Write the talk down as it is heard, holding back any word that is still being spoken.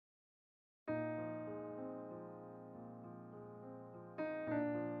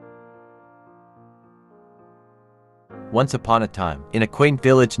Once upon a time, in a quaint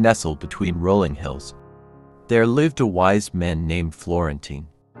village nestled between rolling hills, there lived a wise man named Florentine.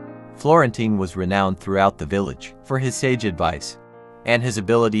 Florentine was renowned throughout the village for his sage advice and his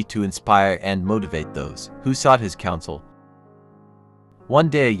ability to inspire and motivate those who sought his counsel. One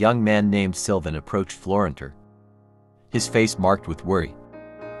day a young man named Sylvan approached Florentine, his face marked with worry,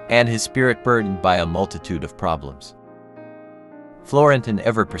 and his spirit burdened by a multitude of problems. Florentine,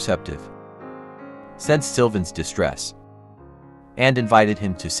 ever perceptive, sensed Sylvan's distress and invited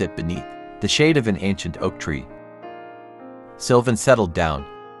him to sit beneath the shade of an ancient oak tree. Sylvan settled down,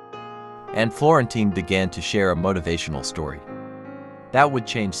 and Florentine began to share a motivational story that would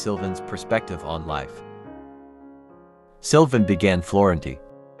change Sylvan's perspective on life. Sylvan began. Florentine,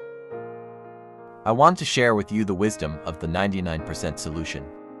 I want to share with you the wisdom of the 99% solution,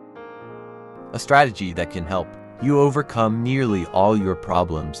 a strategy that can help you overcome nearly all your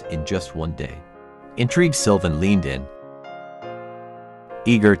problems in just one day. Intrigued, Sylvan leaned in,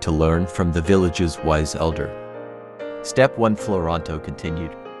 eager to learn from the village's wise elder. Step 1, Florentine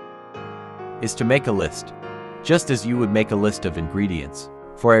continued, is to make a list, just as you would make a list of ingredients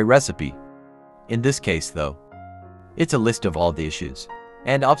for a recipe. In this case, though, it's a list of all the issues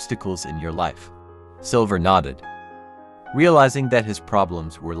and obstacles in your life. Sylvan nodded, realizing that his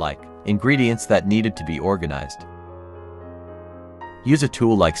problems were like ingredients that needed to be organized. Use a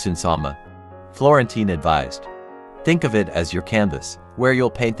tool like Sinsama, Florentine advised. Think of it as your canvas, where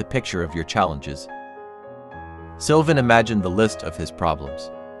you'll paint the picture of your challenges. Sylvan imagined the list of his problems,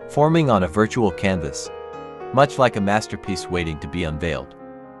 forming on a virtual canvas, much like a masterpiece waiting to be unveiled.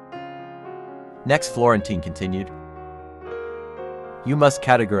 Next, Florentine continued, you must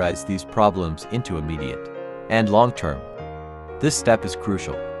categorize these problems into immediate and long-term. This step is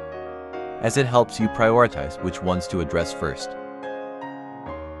crucial, as it helps you prioritize which ones to address first.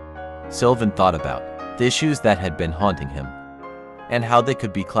 Sylvan thought about the issues that had been haunting him and how they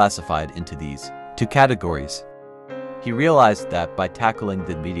could be classified into these two categories. He realized that by tackling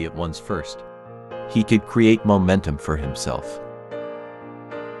the immediate ones first, he could create momentum for himself.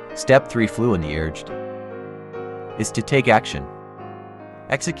 Step 3, Florentine urged, is to take action.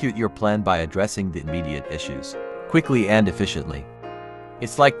 Execute your plan by addressing the immediate issues quickly and efficiently.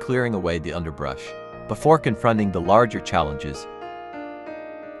 It's like clearing away the underbrush before confronting the larger challenges.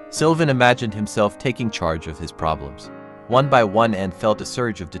 Sylvan imagined himself taking charge of his problems, one by one, and felt a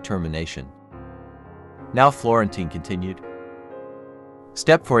surge of determination. Now, Florentine continued,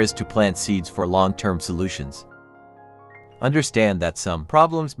 Step 4 is to plant seeds for long-term solutions. Understand that some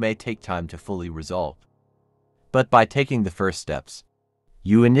problems may take time to fully resolve, but by taking the first steps,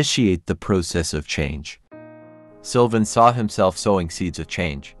 you initiate the process of change. Sylvan saw himself sowing seeds of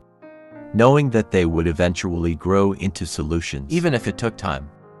change, knowing that they would eventually grow into solutions, even if it took time.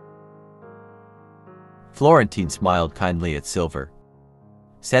 Florentine smiled kindly at Sylvan,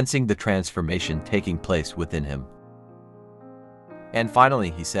 sensing the transformation taking place within him. And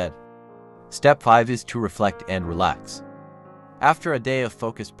finally, he said, Step 5 is to reflect and relax. After a day of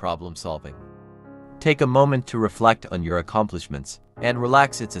focused problem solving, take a moment to reflect on your accomplishments and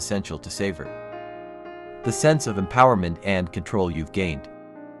relax. It's essential to savor the sense of empowerment and control you've gained.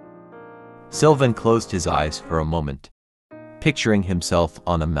 Sylvan closed his eyes for a moment, picturing himself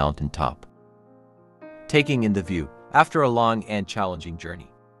on a mountaintop, taking in the view after a long and challenging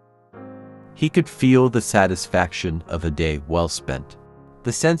journey. He could feel the satisfaction of a day well spent,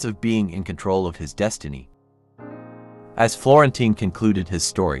 the sense of being in control of his destiny. As Florentine concluded his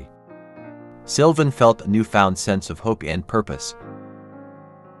story, Sylvan felt a newfound sense of hope and purpose.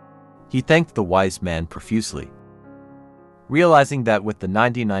 He thanked the wise man profusely, realizing that with the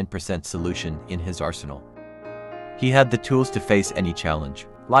 99% solution in his arsenal, he had the tools to face any challenge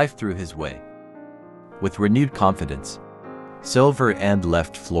life threw his way. With renewed confidence, Sylvan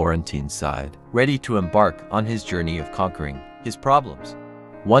left Florentine's side, ready to embark on his journey of conquering his problems,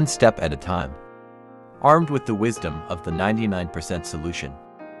 one step at a time, armed with the wisdom of the 99% solution.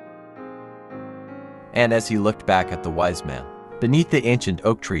 And as he looked back at the wise man beneath the ancient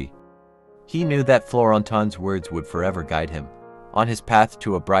oak tree, he knew that Florentine's words would forever guide him on his path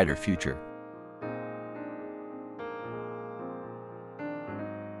to a brighter future.